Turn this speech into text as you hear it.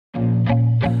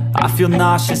feel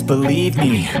nauseous, believe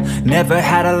me. Never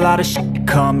had a lot of shit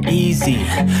come easy.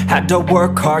 Had to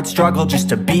work hard, struggle just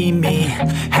to be me.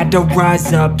 Had to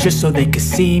rise up just so they could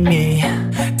see me.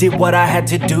 Did what I had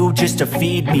to do just to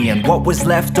feed me. And what was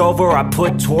left over I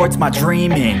put towards my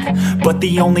dreaming. But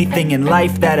the only thing in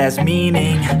life that has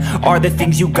meaning are the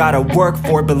things you gotta work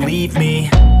for, believe me.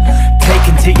 Take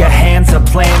into your hands a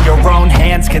plan. Your own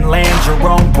hands can land your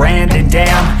own brand. And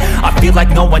damn, I feel like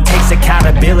no one takes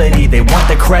accountability. They want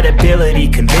the credibility,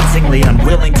 convincingly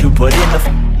unwilling to put in the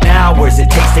hours it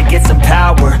takes to get some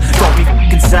power. Don't be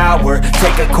f***ing sour.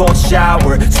 Take a cold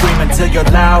shower. Scream until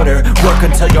you're louder. Work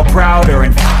until you're prouder.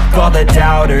 And f*** all the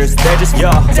doubters, they're just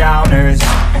your downers.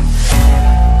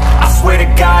 I swear to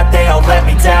God they all let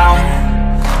me down.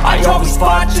 I always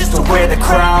fought just to wear the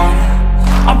crown.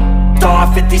 I'm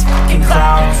off at these fucking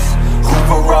clowns who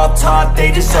were all taught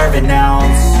they deserve an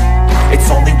ounce. It's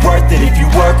only worth it if you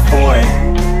work for it.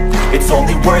 It's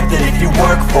only worth it if you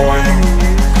work for it.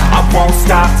 I won't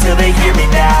stop till they hear me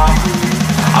now.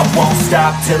 I won't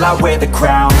stop till I wear the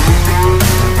crown.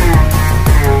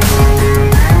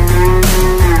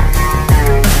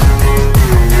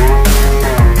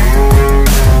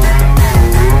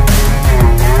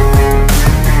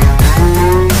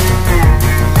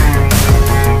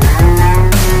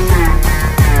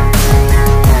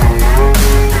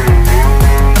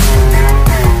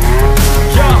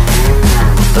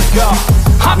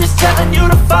 I'm just telling you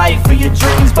to fight for your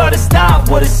dreams, but it's not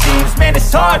what it seems. Man,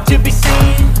 it's hard to be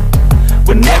seen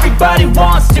when everybody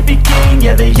wants to be king.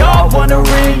 Yeah, they all wanna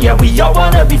ring, yeah, we all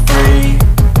wanna be free.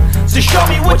 So show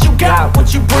me what you got,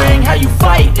 what you bring, how you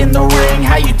fight in the ring,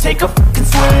 how you take a fucking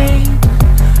swing.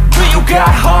 Do you got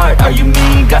heart, are you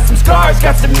mean? Got some scars,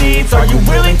 got some needs, are you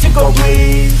willing to go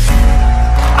bleed?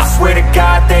 I swear to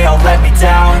God they all let me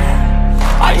down.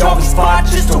 I always fought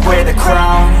just to wear the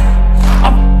crown.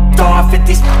 I'm off at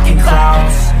these fucking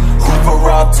clowns who were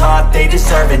all taught they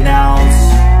deserve an ounce.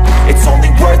 It's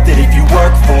only worth it if you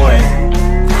work for it.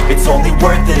 It's only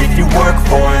worth it if you work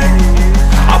for it.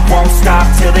 I won't stop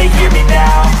till they hear me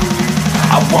now.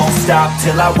 I won't stop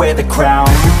till I wear the crown.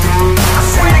 I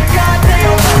swear to God they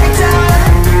all let me down.